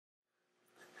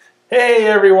Hey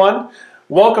everyone,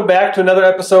 welcome back to another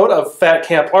episode of Phat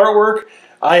Camp Artwork.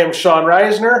 I am Sean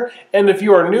Reisner, and if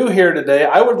you are new here today,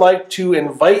 I would like to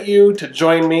invite you to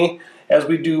join me as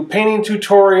we do painting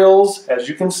tutorials, as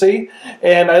you can see,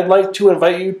 and I'd like to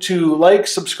invite you to like,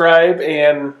 subscribe,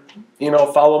 and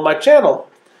follow my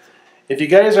channel. If you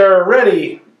guys are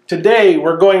ready, today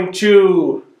we're going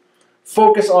to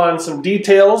focus on some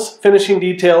details, finishing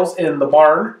details in the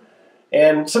barn,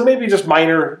 and some maybe just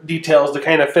minor details to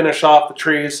kind of finish off the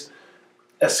trees.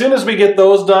 As soon as we get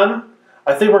those done,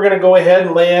 I think we're going to go ahead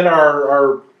and lay in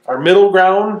our middle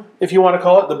ground, if you want to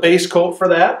call it, the base coat for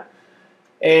that.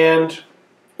 And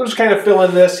we'll just kind of fill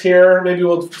in this here. Maybe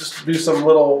we'll just do some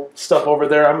little stuff over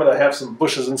there. I'm going to have some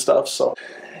bushes and stuff. So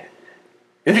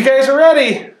if you guys are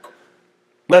ready,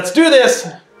 let's do this.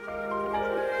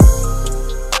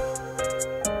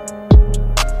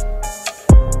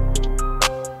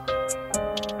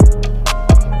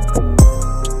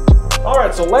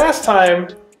 Alright, so last time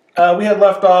we had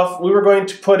left off, we were going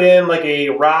to put in like a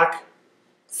rock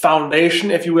foundation,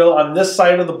 if you will, on this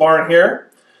side of the barn here.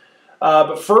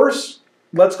 But first,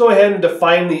 let's go ahead and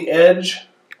define the edge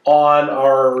on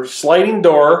our sliding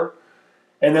door,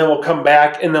 and then we'll come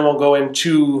back and then we'll go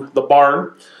into the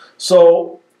barn.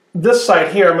 So this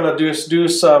side here, I'm going to just do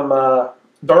some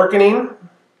darkening. I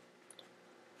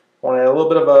want to add a little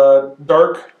bit of a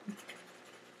dark,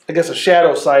 I guess a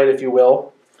shadow side, if you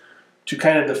will, to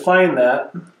kind of define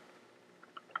that.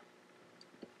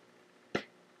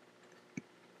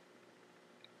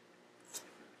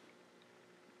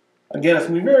 Again, it's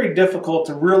going to be very difficult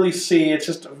to really see. It's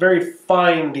just a very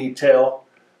fine detail,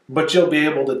 but you'll be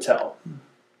able to tell.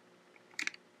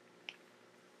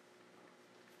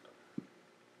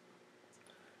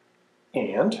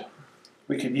 And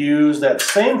we could use that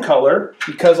same color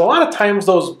because a lot of times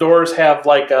those doors have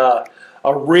like a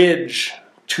ridge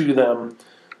to them.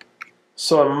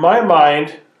 So in my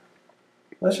mind,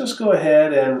 let's just go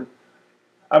ahead and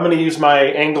I'm going to use my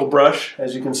angle brush,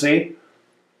 as you can see.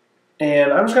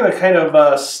 And I'm just going to kind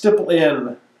of stipple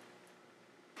in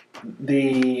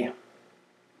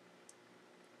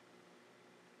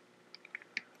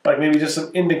like maybe just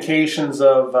some indications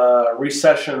of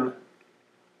recession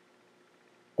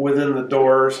within the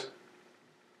doors.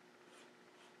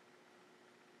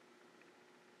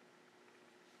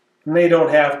 And they don't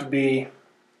have to be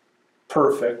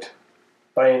perfect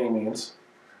by any means.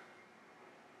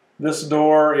 This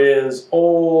door is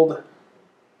old,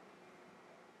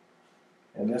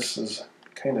 and this is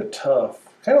kind of tough.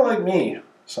 Kind of like me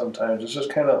sometimes. It's just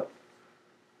kind of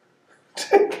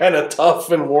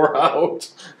tough and wore out.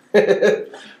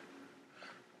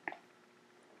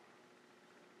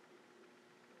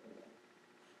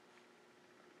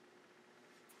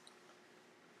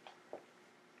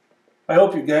 I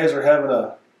hope you guys are having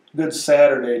a good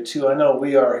Saturday too. I know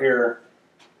we are here.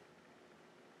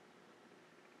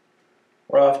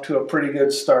 We're off to a pretty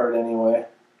good start anyway.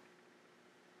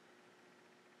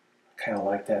 Kind of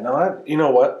like that. Now, you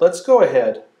know what? Let's go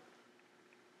ahead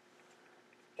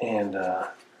and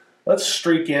let's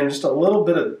streak in just a little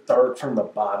bit of dark from the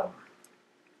bottom.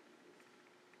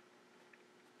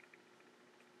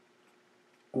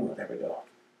 Ooh, there we go.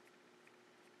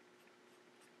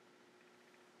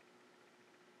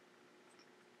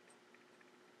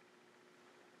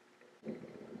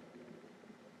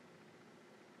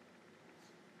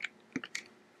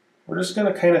 We're just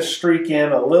going to kind of streak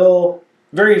in a little,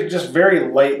 just very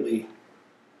lightly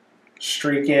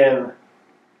streak in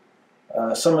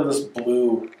some of this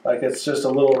blue, like it's just a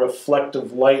little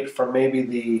reflective light from maybe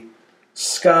the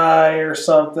sky or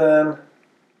something.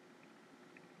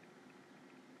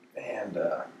 And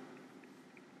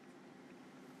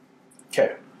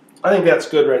okay, I think that's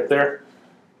good right there.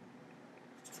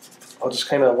 I'll just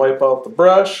kind of wipe out the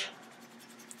brush.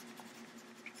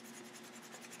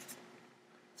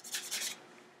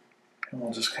 And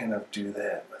we'll just kind of do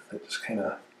that with it. Just kind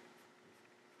of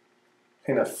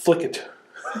flick it.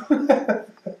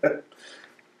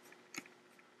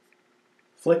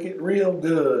 Flick it real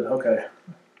good. Okay.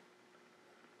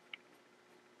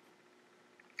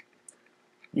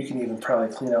 You can even probably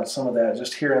clean out some of that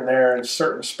just here and there in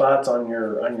certain spots on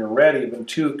your red even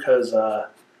too, because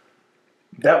that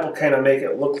will kind of make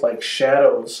it look like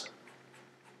shadows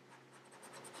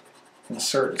in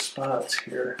certain spots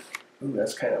here. Ooh,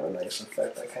 that's kind of a nice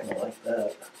effect. I kind of like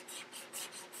that.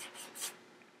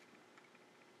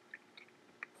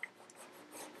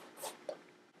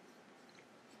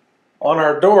 On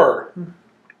our door,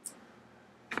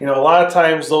 a lot of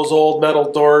times those old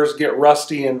metal doors get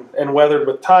rusty and weathered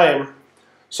with time.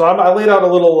 So I laid out a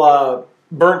little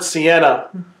burnt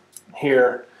sienna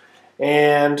here,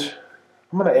 and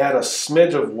I'm going to add a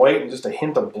smidge of white and just a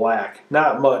hint of black.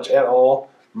 Not much at all.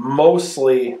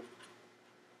 Mostly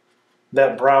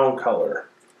that brown color.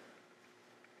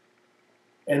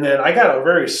 And then I got a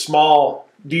very small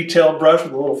detail brush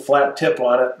with a little flat tip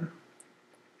on it.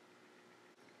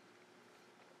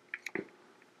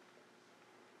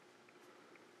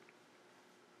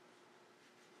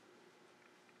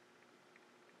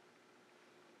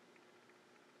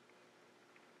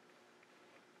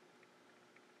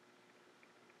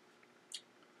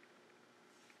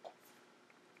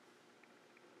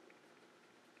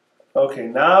 Okay,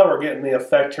 now we're getting the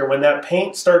effect here. When that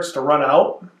paint starts to run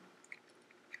out,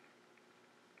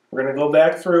 we're going to go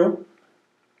back through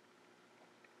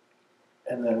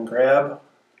and then grab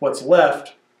what's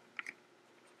left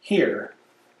here.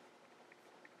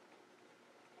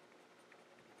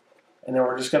 And then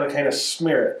we're just going to kind of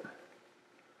smear it,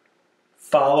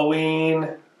 following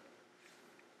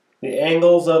the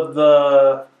angles of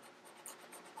the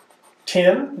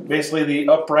tin, basically the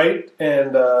upright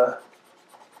and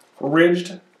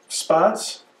ridged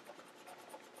spots.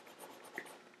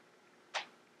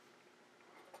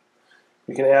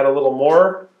 We can add a little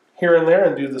more here and there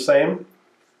and do the same.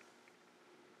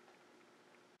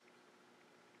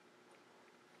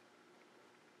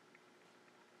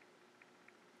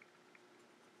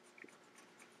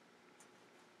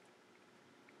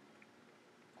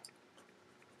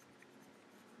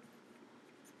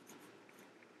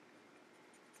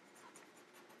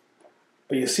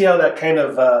 But you see how that kind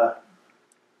of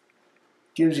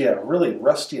gives you a really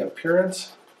rusty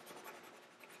appearance?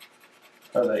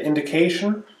 Or the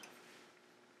indication.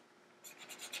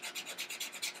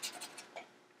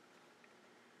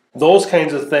 Those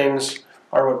kinds of things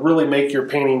are what really make your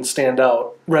painting stand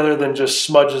out, rather than just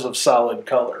smudges of solid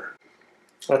color.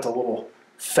 That's a little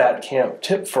Phat Camp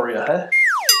tip for you, huh?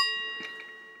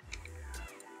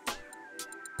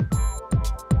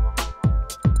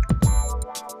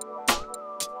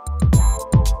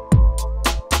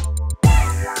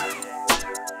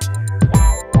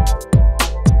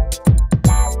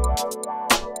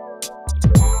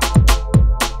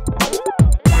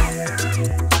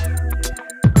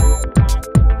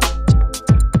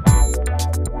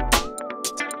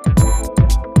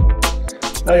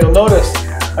 Now you'll notice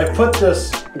I put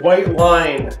this white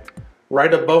line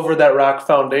right above where that rock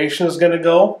foundation is going to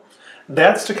go.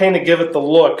 That's to kind of give it the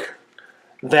look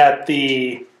that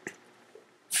the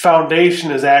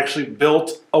foundation is actually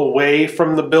built away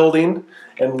from the building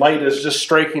and light is just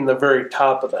striking the very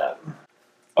top of that.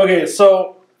 Okay,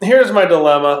 so here's my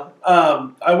dilemma.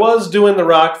 I was doing the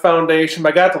rock foundation,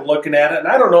 but I got to looking at it, and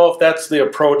I don't know if that's the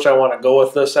approach I want to go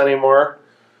with this anymore.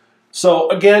 So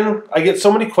again, I get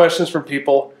so many questions from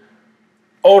people.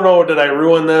 Oh no, did I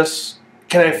ruin this?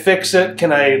 Can I fix it?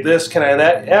 Can I this? Can I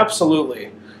that?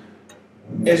 Absolutely.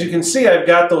 As you can see, I've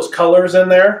got those colors in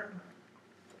there.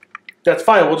 That's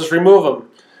fine, we'll just remove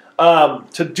them.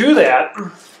 To do that,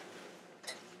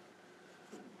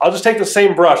 I'll just take the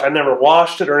same brush. I never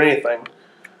washed it or anything.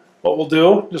 What we'll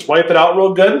do, just wipe it out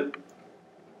real good.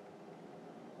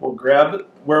 We'll grab it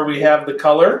where we have the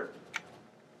color.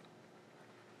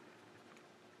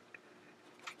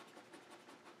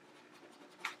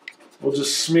 We'll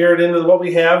just smear it into what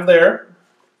we have there.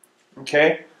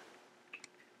 Okay.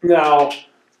 Now,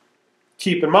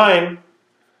 keep in mind,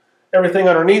 everything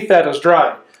underneath that is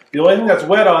dry. The only thing that's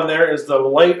wet on there is the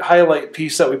light highlight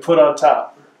piece that we put on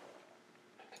top.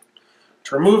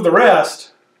 To remove the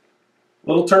rest, a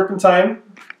little turpentine.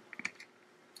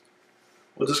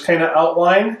 We'll just kind of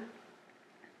outline.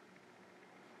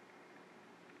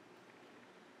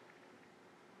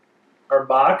 Our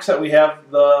box that we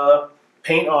have the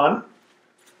paint on.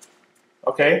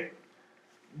 Okay.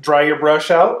 Dry your brush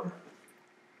out.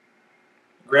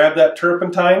 Grab that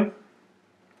turpentine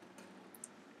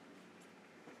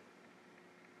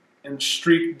and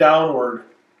streak downward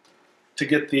to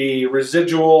get the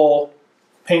residual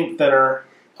paint thinner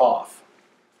off.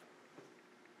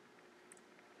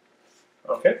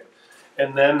 Okay,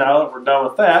 and then now that we're done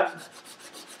with that,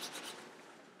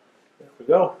 there we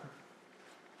go.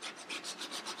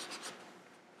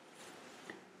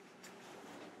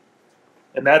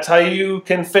 And that's how you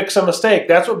can fix a mistake.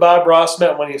 That's what Bob Ross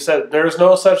meant when he said, there's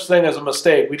no such thing as a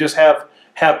mistake. We just have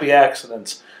happy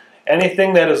accidents.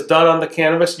 Anything that is done on the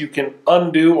canvas, you can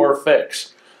undo or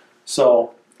fix.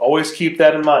 So always keep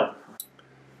that in mind.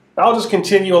 I'll just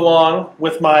continue along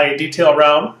with my detail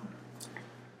round.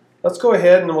 Let's go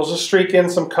ahead and we'll just streak in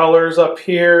some colors up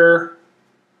here.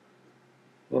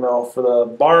 You know, for the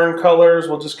barn colors,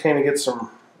 we'll just kind of get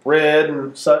some red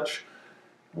and such.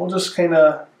 We'll just kind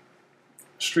of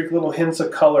streak little hints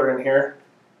of color in here.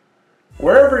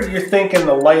 wherever you're thinking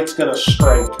the light's going to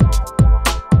strike.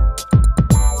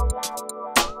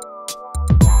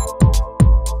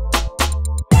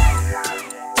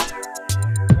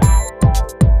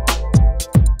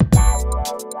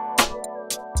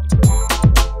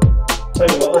 Tell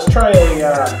you what,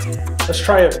 let's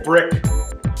try a brick,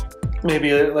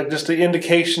 maybe like just the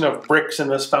indication of bricks in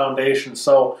this foundation.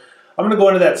 So I'm going to go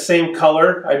into that same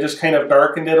color. I just kind of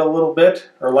darkened it a little bit,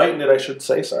 or lightened it, I should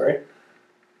say, sorry.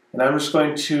 And I'm just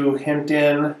going to hint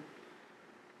in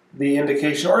the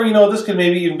indication, or you know, this could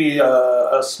maybe even be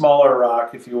a smaller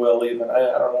rock, if you will, even. I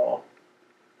don't know.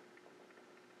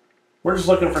 We're just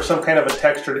looking for some kind of a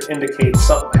texture to indicate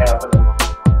something happening.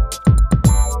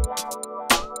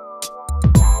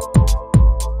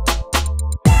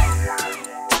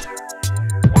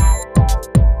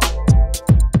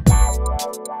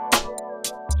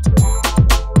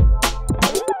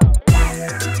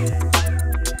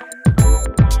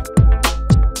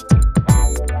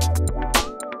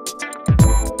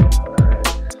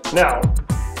 Now,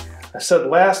 I said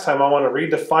last time I want to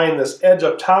redefine this edge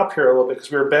up top here a little bit because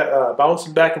we were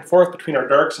bouncing back and forth between our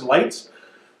darks and lights.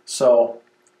 So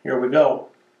here we go.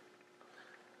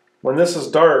 When this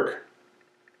is dark,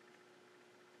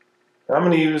 I'm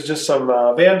going to use just some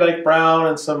Van Dyke brown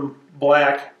and some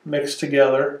black mixed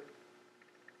together.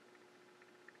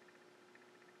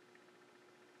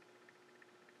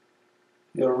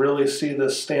 You'll really see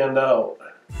this stand out.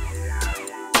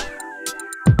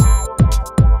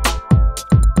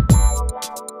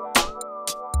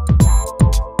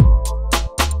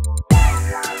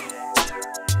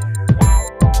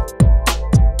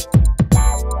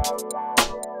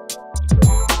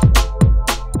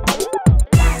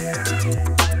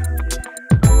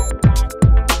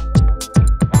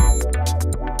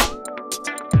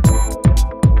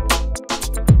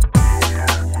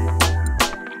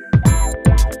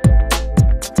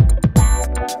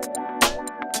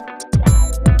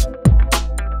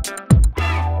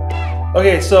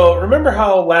 Okay, so remember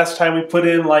how last time we put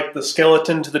in like the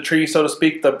skeleton to the tree, so to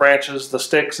speak, the branches, the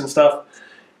sticks and stuff?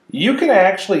 You can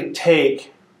actually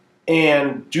take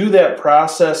and do that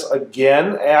process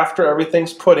again after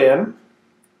everything's put in.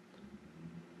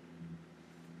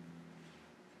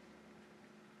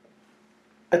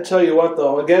 I tell you what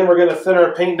though, again, we're going to thin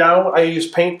our paint down. I use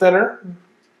paint thinner,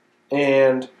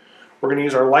 and we're going to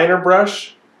use our liner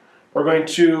brush. We're going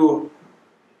to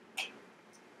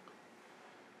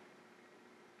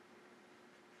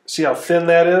see how thin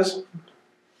that is,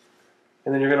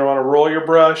 and then you're going to want to roll your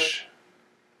brush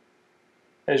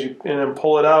as you and then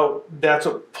pull it out. That's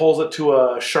what pulls it to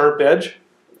a sharp edge.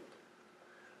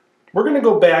 We're going to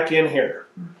go back in here,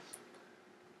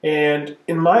 and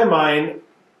in my mind,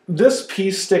 this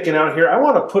piece sticking out here, I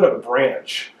want to put a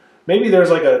branch. Maybe there's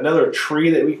like another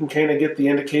tree that we can kind of get the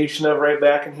indication of right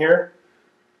back in here,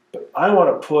 but I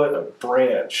want to put a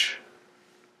branch.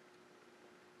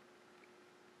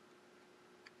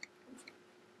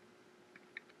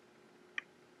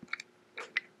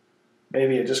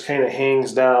 Maybe it just kind of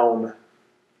hangs down.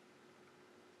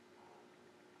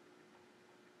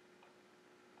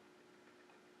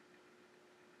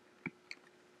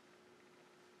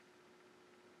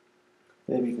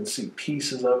 Maybe you can see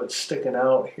pieces of it sticking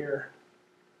out here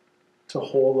to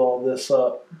hold all this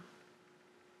up.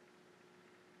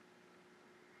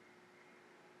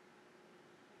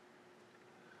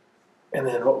 And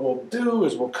then what we'll do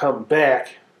is we'll come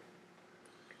back.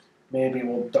 Maybe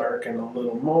we'll darken a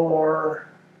little more.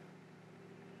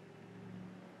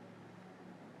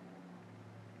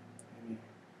 Maybe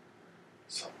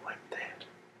something like that.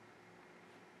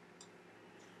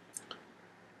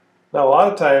 Now, a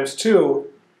lot of times too,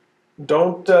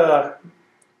 don't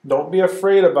be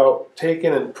afraid about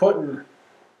taking and putting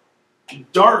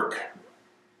dark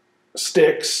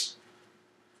sticks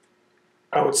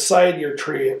outside your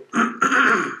tree.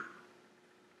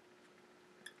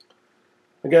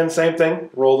 Again, same thing,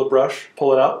 roll the brush,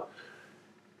 pull it up.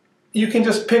 You can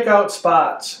just pick out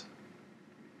spots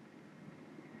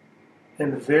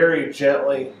and very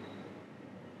gently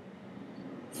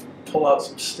pull out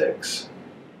some sticks.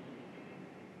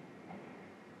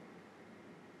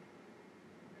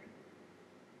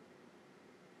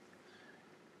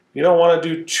 You don't want to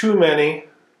do too many.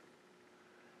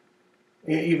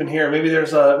 Even here, maybe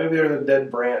there's a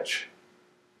dead branch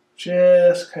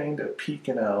just kind of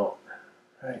peeking out.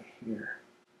 Right here.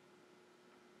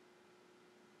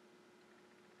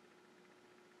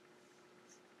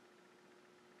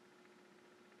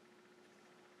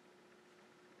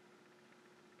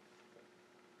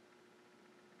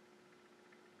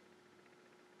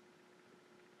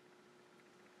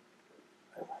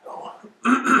 There we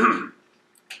go.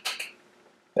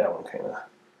 That one kind of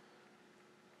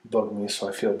bugged me, so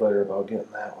I feel better about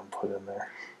getting that one put in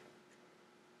there.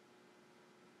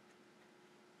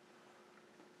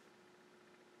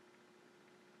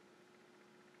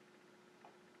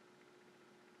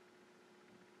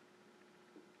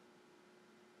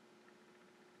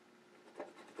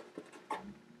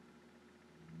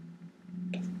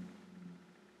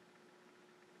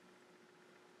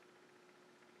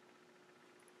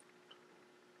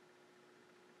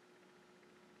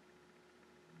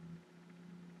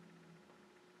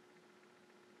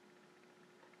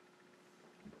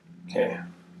 Okay.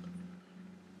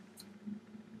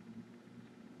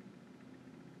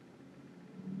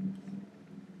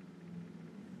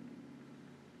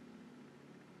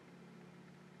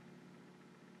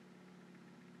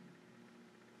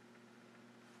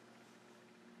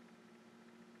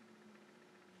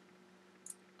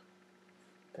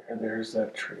 There's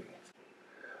that tree.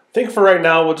 I think for right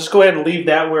now, we'll just go ahead and leave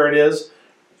that where it is.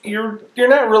 You're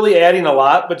not really adding a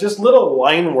lot, but just little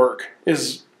line work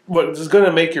is what is going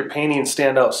to make your painting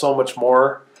stand out so much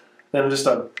more than just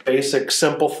a basic,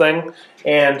 simple thing.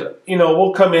 And, you know,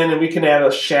 we'll come in and we can add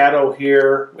a shadow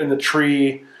here in the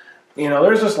tree. You know,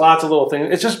 there's just lots of little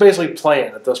things. It's just basically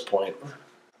playing at this point.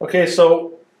 Okay,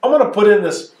 so I'm going to put in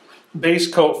this base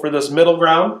coat for this middle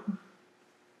ground.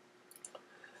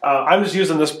 I'm just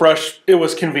using this brush. It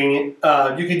was convenient.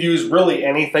 You could use really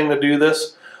anything to do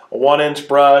this. A 1-inch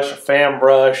brush, a fan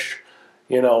brush,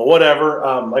 you know, whatever.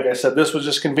 Like I said, this was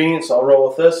just convenient, so I'll roll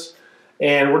with this.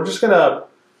 And we're just going to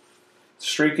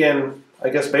streak in, I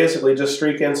guess basically just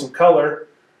streak in some color.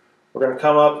 We're going to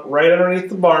come up right underneath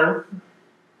the barn.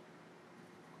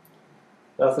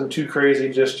 Nothing too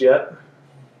crazy just yet.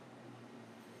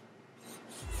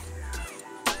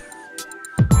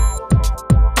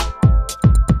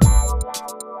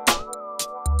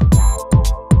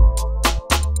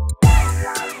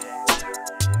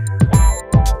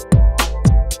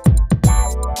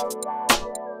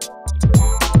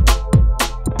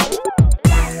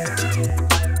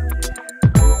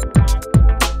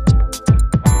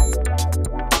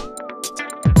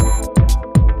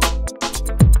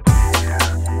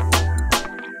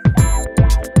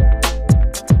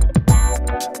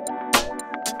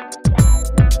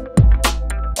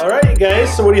 Alright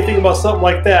guys, so what do you think about something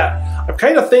like that? I'm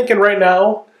kind of thinking right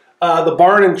now the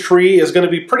barn and tree is going to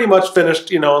be pretty much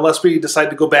finished, you know, unless we decide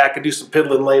to go back and do some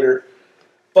piddling later.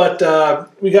 But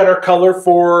we got our color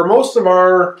for most of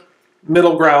our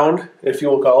middle ground, if you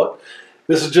will call it.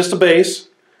 This is just a base.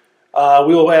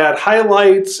 We will add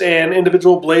highlights and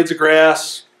individual blades of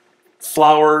grass,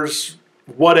 flowers,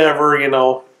 whatever, you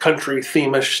know, country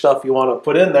theme-ish stuff you want to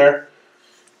put in there.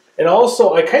 And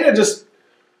also, I kind of just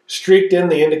streaked in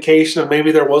the indication of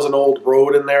maybe there was an old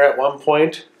road in there at one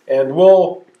point, and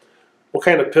we'll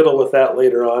kind of piddle with that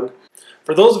later on.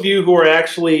 For those of you who are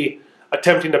actually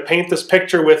attempting to paint this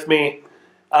picture with me,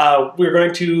 we're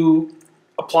going to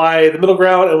apply the middle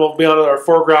ground and we'll be on our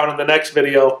foreground in the next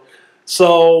video.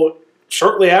 So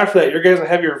shortly after that, you're going to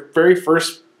have your very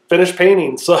first finished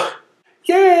painting. So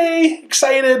yay,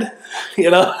 excited,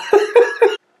 you know.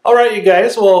 All right, you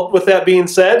guys, well, with that being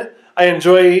said, I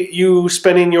enjoy you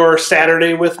spending your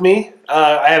Saturday with me.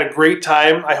 I had a great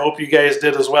time. I hope you guys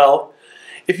did as well.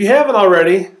 If you haven't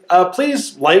already,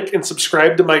 please like and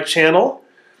subscribe to my channel.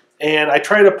 And I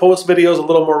try to post videos a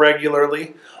little more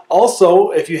regularly.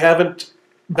 Also, if you haven't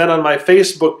been on my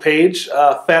Facebook page,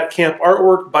 Phat Camp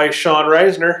Artwork by Sean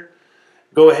Reisner,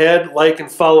 go ahead, like and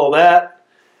follow that.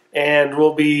 And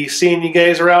we'll be seeing you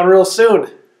guys around real soon.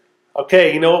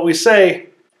 Okay, you know what we say.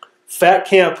 Phat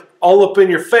Camp all up in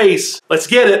your face. Let's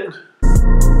get it.